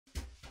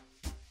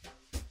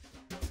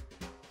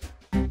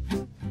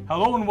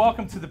Hello and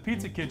welcome to the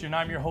Pizza Kitchen.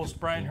 I'm your host,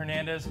 Brian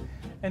Hernandez,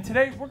 and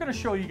today we're going to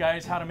show you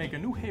guys how to make a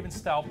New Haven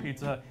style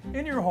pizza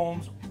in your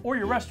homes or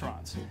your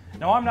restaurants.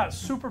 Now, I'm not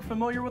super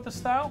familiar with the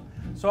style,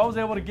 so I was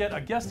able to get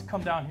a guest to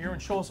come down here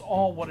and show us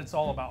all what it's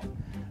all about.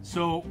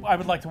 So I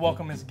would like to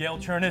welcome Ms. Gail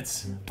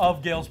Churinetz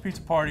of Gail's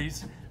Pizza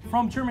Parties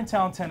from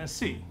Germantown,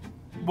 Tennessee.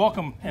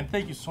 Welcome, and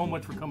thank you so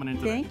much for coming in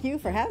today. Thank you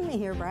for having me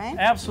here, Brian.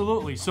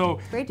 Absolutely.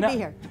 So great to be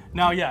here.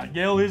 Now, yeah,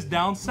 Gail is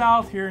down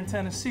south here in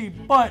Tennessee,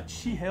 but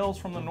she hails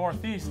from the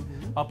Northeast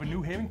up in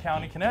New Haven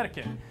County,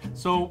 Connecticut.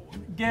 So,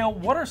 Gail,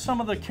 what are some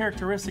of the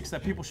characteristics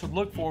that people should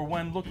look for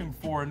when looking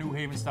for a New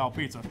Haven style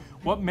pizza?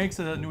 What makes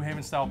it a New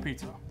Haven style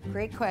pizza?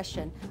 Great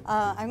question.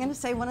 I'm going to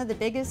say one of the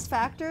biggest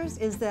factors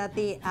is that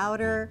the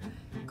outer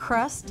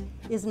crust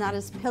is not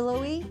as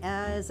pillowy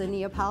as a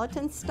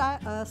Neapolitan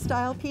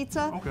style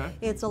pizza. Okay.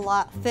 It's a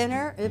lot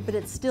thinner, but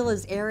it still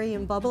is airy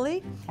and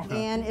bubbly.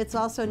 Okay. And it's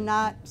also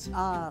not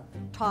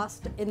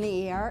tossed in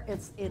the air.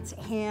 It's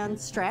hand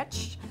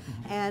stretched.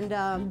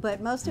 And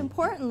but most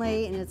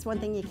importantly, and it's one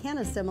thing you can't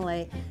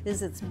assimilate,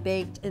 is it's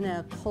baked in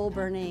a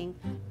coal-burning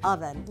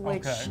oven,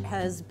 which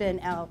has been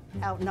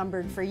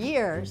outnumbered for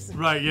years.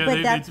 Right. Yeah.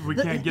 We can't get them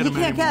anymore. You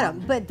can't get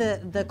them, but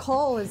the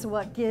coal is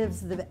what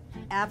gives the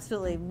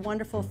absolutely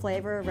wonderful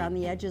flavor around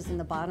the edges and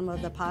the bottom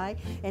of the pie,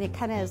 and it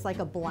kind of is like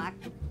a black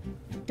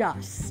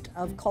dust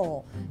of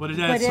coal. But it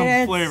adds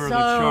some flavor, the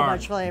char. So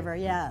much flavor,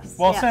 yes.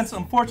 Well, yes.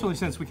 Unfortunately,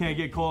 since we can't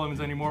get coal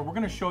ovens anymore, we're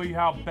going to show you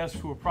how best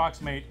to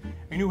approximate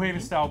a New Haven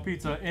style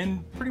pizza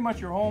in pretty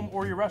much your home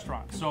or your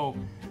restaurant. So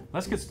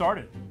let's get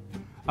started.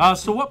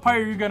 So what pie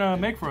are you going to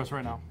make for us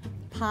right now?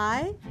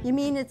 Pie? You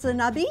mean it's a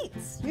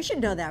nabits? You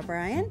should know that,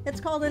 Brian. It's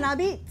called a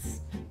nabits.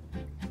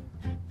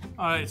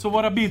 All right, so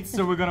what nabits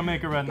are we going to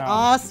make it right now?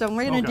 Awesome.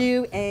 We're going to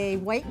do a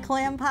white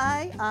clam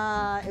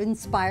pie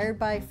inspired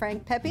by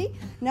Frank Pepe.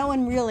 No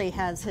one really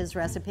has his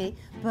recipe,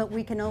 but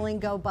we can only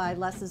go by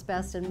less is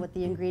best and what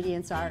the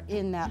ingredients are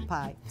in that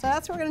pie. So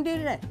that's what we're going to do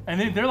today.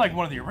 And they're like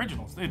one of the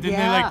originals. Didn't they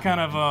like kind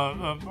of,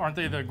 aren't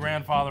they the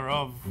grandfather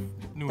of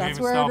New Haven style pizza? That's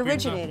where it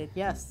originated,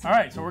 yes. All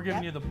right, so we're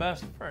giving you the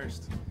best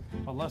first,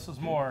 but less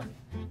is more,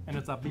 and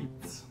it's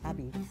nabits.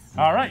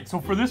 All right, so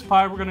for this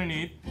pie, we're going to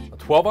need a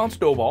 12-ounce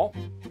dough ball,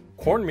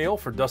 cornmeal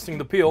for dusting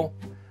the peel,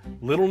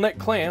 littleneck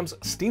clams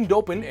steamed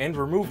open and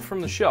removed from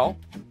the shell,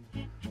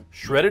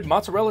 shredded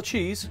mozzarella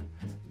cheese,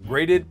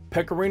 grated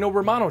Pecorino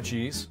Romano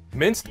cheese,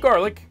 minced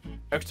garlic,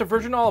 extra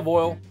virgin olive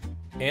oil,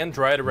 and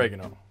dried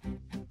oregano.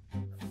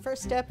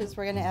 First step is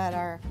we're going to add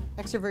our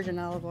extra virgin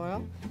olive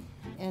oil,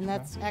 and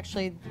that's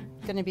actually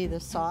going to be the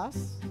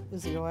sauce,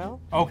 is the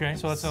oil. Okay,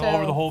 so that's all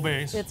over the whole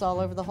base. It's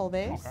all over the whole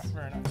base. Okay,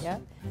 very nice. Yeah.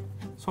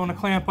 So in a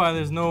clam pie,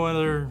 there's no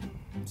other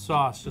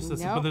sauce, just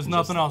this, but there's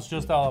nothing else,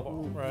 just olive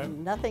oil, right?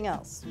 Nothing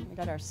else. We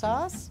got our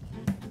sauce,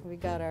 we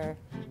got our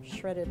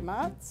shredded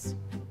mozz.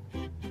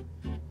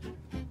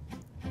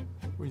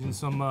 We're using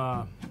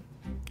some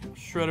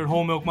shredded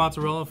whole milk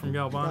mozzarella from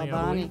Galbani.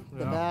 Galbani,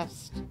 the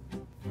best.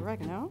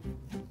 Oregano.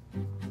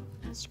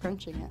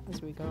 Scrunching it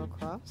as we go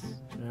across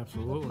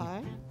Absolutely. the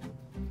pie.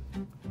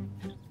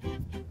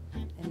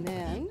 And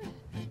then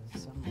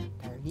some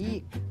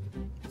garlic.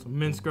 Some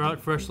minced garlic,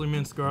 freshly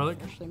minced garlic.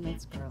 Freshly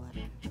minced garlic.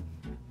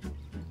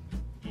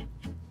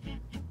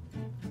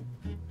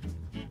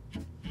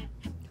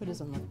 Who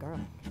doesn't love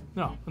garlic?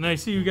 No, and I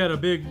see you got a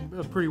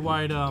pretty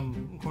wide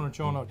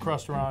corniciona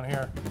crust around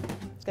here.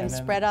 It's going to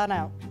spread on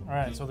out. All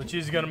right, so the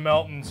cheese is going to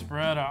melt and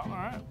spread out. All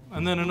right,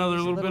 and then another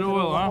little bit of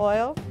oil, huh?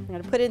 Oil. I'm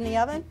going to put it in the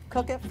oven,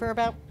 cook it for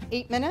about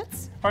 8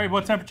 minutes. All right,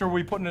 what temperature are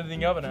we putting it in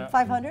the oven at?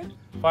 500.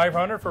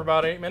 500 for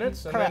about 8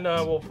 minutes, and Correct.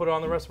 then we'll put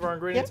on the rest of our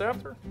ingredients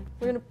after.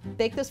 We're going to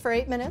bake this for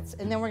 8 minutes,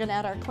 and then we're going to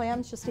add our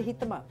clams just to heat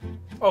them up.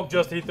 Oh,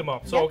 just to heat them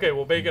up. So, okay,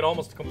 we'll bake it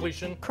almost to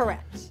completion.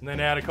 Correct. And then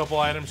add a couple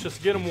items just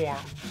to get them warm.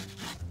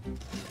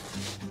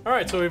 All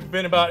right, so we've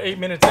been about 8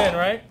 minutes in,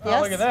 right? Yes.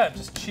 Oh, look at that,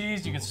 just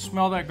cheese. You can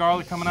smell that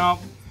garlic coming out.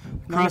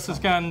 The crust has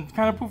gotten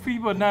kind of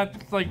poofy, but not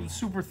like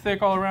super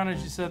thick all around.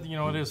 As you said, you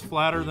know, it is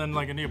flatter than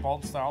like a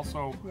Neapolitan style.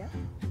 So,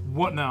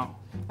 what now?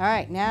 All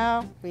right,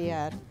 now we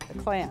add the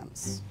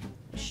clams,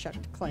 the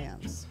shucked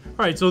clams.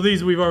 All right, so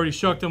these we've already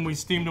shucked them. We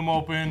steamed them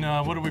open.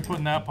 What did we put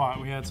in that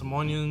pot? We had some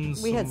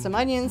onions. We had some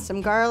onions,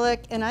 some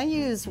garlic, and I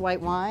use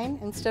white wine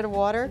instead of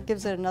water. It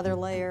gives it another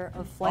layer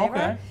of flavor.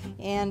 Okay.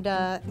 And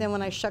then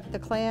when I shuck the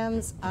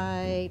clams,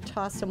 I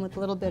toss them with a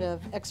little bit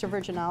of extra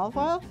virgin olive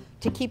oil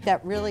to keep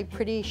that really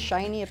pretty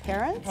shiny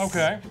appearance.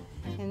 Okay.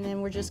 And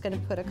then we're just going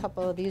to put a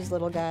couple of these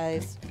little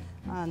guys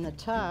on the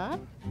top.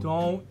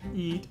 Don't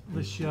eat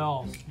the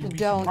shells. You'd be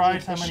Don't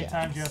surprised eat how the many shells.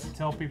 times you have to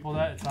tell people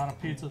that it's on a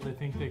pizza. They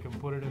think they can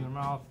put it in their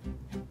mouth.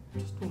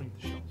 Just don't eat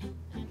the shells.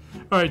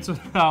 All right, so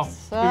now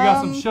we've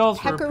got some shells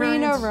for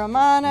Pecorino appearance.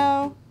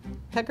 Romano.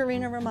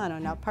 Pecorino Romano,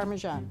 not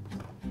Parmesan.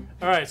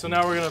 All right, so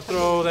now we're gonna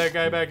throw that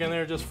guy back in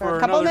there just for a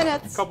couple another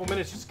minutes. couple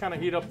minutes, just kind of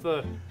heat up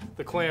the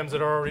clams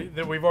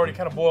that we've already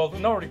kind of boiled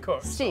and already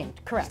cooked. Steamed,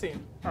 correct.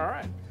 Steamed. All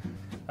right.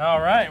 All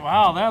right.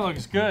 Wow, that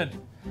looks good.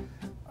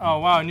 Oh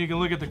wow, and you can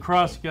look at the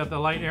crust, you got the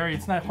light area.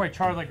 It's not quite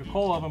charred like a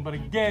coal oven, but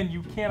again,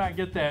 you cannot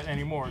get that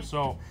anymore.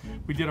 So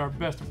we did our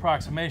best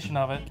approximation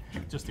of it.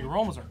 Just the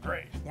aromas are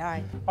great. All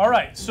right. All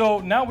right, so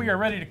now we are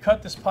ready to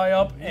cut this pie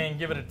up and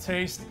give it a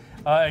taste.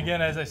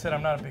 Again, as I said,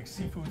 I'm not a big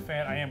seafood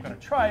fan. I am gonna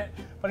try it,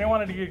 but I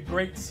wanted to get a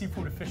great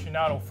seafood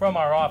aficionado from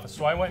our office.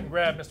 So I went and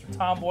grabbed Mr.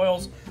 Tom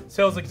Boyles,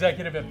 sales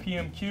executive at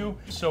PMQ.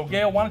 So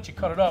Gail, why don't you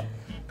cut it up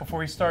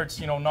before he starts,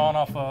 gnawing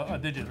off a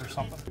digit or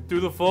something.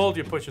 Through the fold,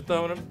 you put your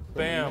thumb in it,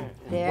 bam.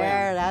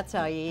 There, that's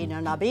how you eat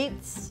na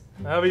beets.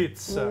 Na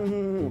pizza.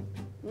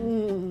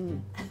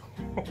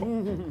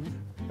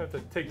 Have to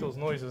take those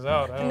noises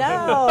out. I don't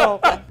No.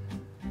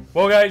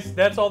 Well, guys,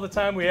 that's all the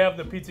time we have in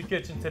the Pizza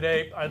Kitchen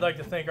today. I'd like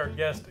to thank our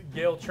guest,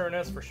 Gail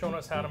Churinetz, for showing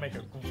us how to make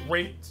a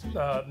great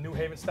New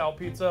Haven-style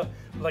pizza.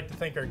 I'd like to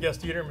thank our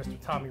guest eater, Mr.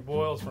 Tommy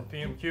Boyles from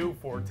PMQ,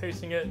 for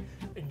tasting it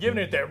and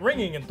giving it that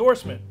ringing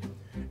endorsement.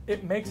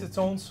 It makes its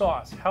own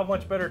sauce. How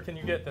much better can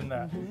you get than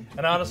that?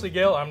 And honestly,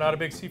 Gail, I'm not a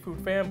big seafood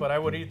fan, but I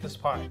would eat this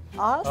pie.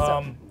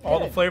 Awesome. All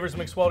the flavors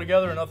mix well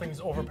together and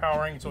nothing's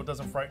overpowering, so it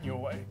doesn't frighten you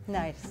away.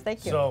 Nice,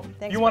 thank you. So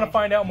Thanks, if you want to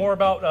Brian. find out more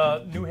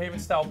about New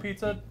Haven-style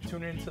pizza,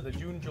 tune in to the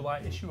June-July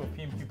issue of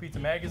PMQ Pizza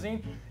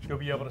Magazine. You'll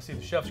be able to see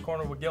the Chef's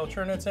Corner with Gail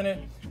Churinetz in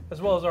it, as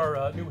well as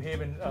our New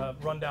Haven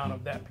rundown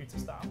of that pizza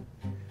style.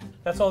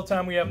 That's all the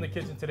time we have in the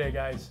kitchen today,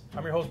 guys.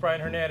 I'm your host, Brian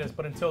Hernandez,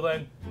 but until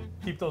then,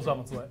 keep those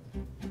ovens lit.